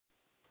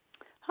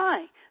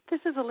Hi,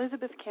 this is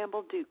Elizabeth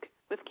Campbell-Duke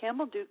with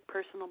Campbell-Duke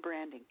Personal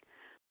Branding.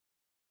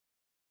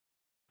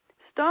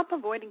 Stop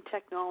avoiding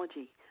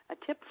technology, a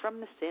tip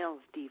from the sales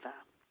diva.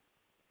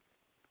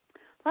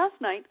 Last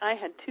night I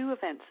had two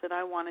events that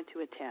I wanted to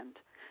attend.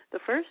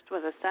 The first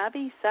was a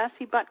savvy,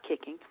 sassy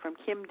butt-kicking from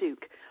Kim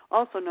Duke,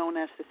 also known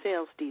as the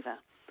sales diva.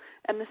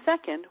 And the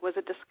second was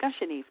a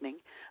discussion evening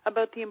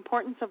about the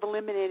importance of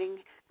eliminating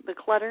the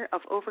clutter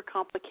of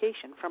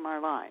overcomplication from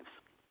our lives.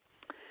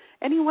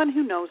 Anyone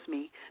who knows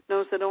me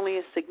knows that only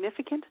a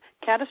significant,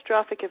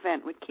 catastrophic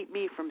event would keep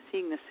me from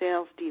seeing the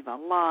sales diva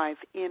live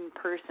in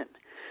person.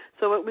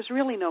 So it was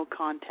really no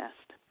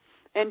contest.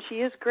 And she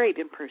is great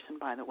in person,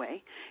 by the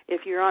way.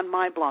 If you're on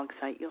my blog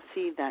site, you'll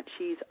see that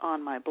she's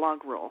on my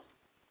blog roll.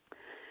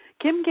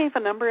 Kim gave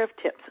a number of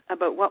tips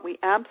about what we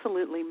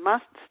absolutely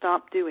must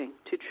stop doing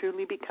to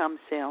truly become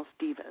sales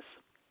divas.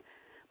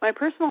 My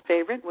personal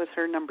favorite was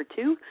her number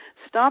 2,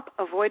 stop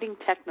avoiding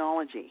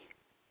technology.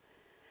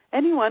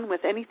 Anyone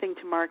with anything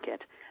to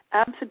market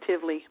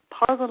absolutely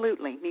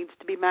needs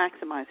to be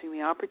maximizing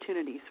the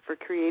opportunities for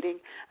creating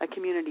a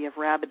community of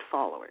rabid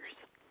followers.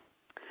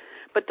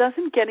 But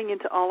doesn't getting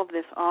into all of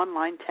this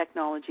online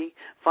technology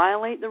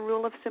violate the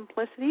rule of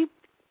simplicity?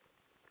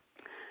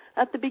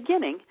 At the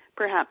beginning,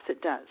 perhaps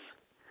it does.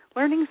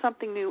 Learning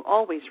something new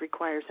always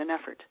requires an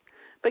effort.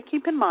 But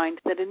keep in mind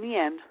that in the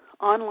end,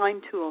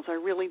 online tools are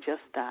really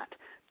just that,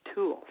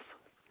 tools.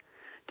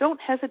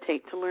 Don't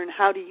hesitate to learn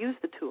how to use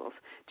the tools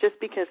just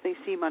because they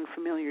seem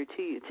unfamiliar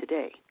to you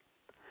today.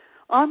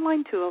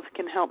 Online tools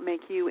can help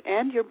make you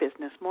and your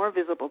business more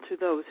visible to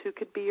those who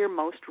could be your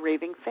most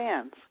raving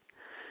fans.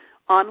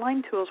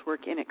 Online tools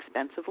work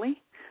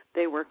inexpensively,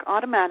 they work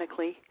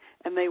automatically,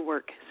 and they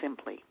work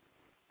simply.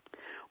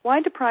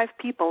 Why deprive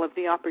people of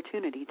the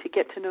opportunity to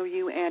get to know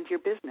you and your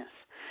business?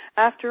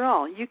 After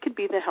all, you could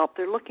be the help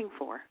they're looking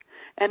for.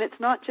 And it's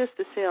not just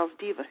the sales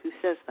diva who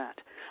says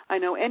that. I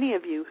know any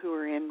of you who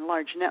are in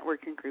large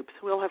networking groups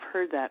will have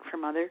heard that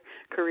from other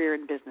career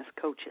and business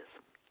coaches.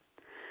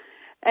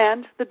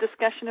 And the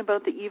discussion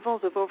about the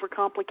evils of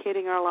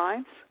overcomplicating our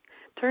lives?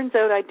 Turns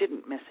out I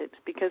didn't miss it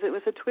because it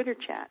was a Twitter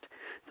chat.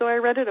 So I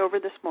read it over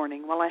this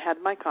morning while I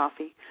had my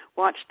coffee,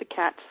 watched the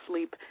cats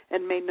sleep,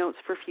 and made notes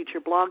for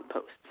future blog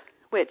posts,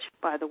 which,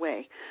 by the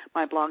way,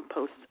 my blog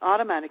posts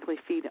automatically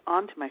feed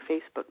onto my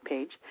Facebook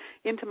page,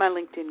 into my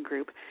LinkedIn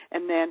group,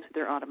 and then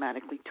they're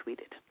automatically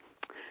tweeted.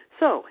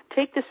 So,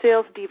 take the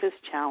Sales Divas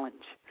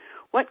Challenge.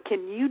 What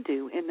can you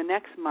do in the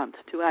next month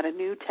to add a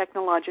new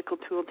technological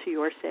tool to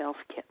your sales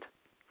kit?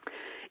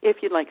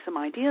 If you'd like some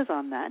ideas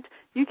on that,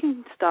 you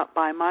can stop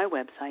by my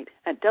website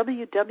at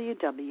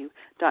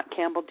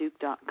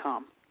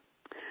www.campbellduke.com.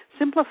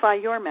 Simplify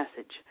your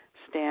message.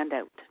 Stand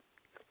out.